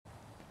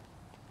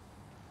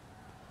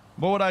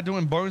What would I do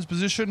in Bone's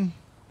position?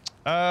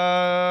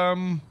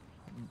 Read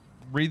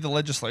the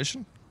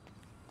legislation.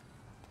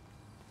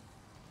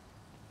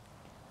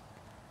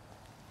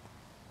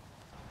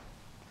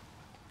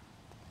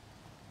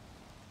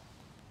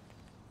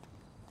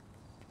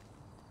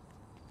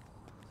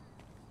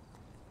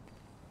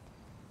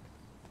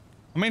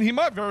 I mean, he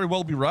might very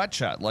well be right,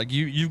 chat. Like,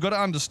 you've got to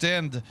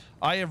understand,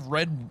 I have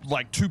read,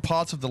 like, 2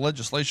 parts of the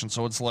legislation,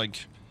 so it's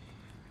like,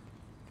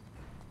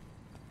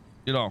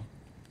 you know,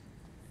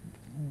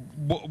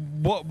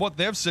 what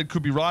they've said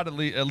could be right, at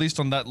least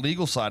on that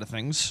legal side of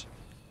things.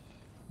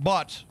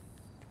 But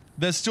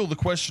there's still the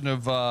question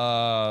of,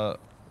 was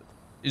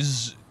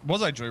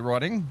I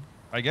joyriding?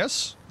 I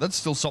guess. That's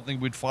still something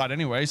we'd fight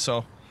anyway,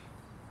 so...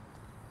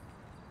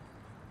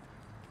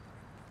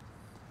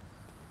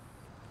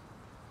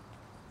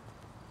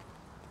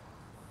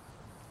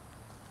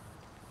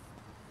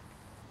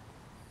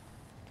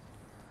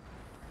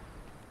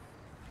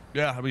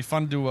 Yeah, it'll be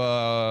fun to,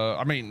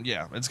 I mean,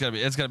 yeah, it's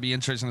gonna be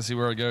interesting to see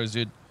where it goes,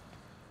 dude.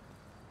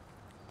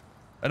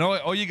 And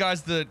all you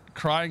guys that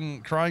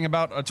crying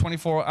about a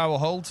 24-hour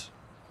hold,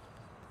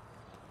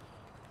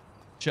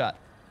 chat,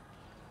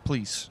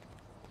 please.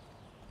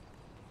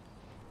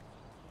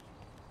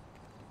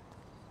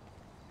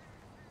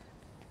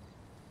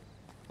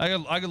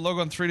 I could log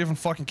on 3 different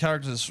fucking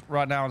characters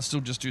right now and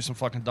still just do some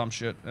fucking dumb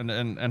shit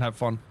and have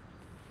fun.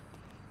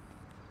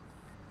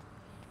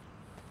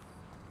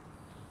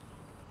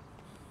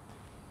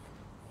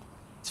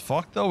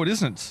 Fuck though, it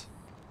isn't.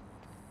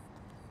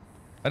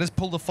 I just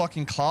pulled a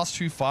fucking class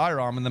 2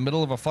 firearm in the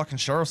middle of a fucking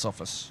sheriff's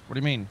office. What do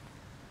you mean?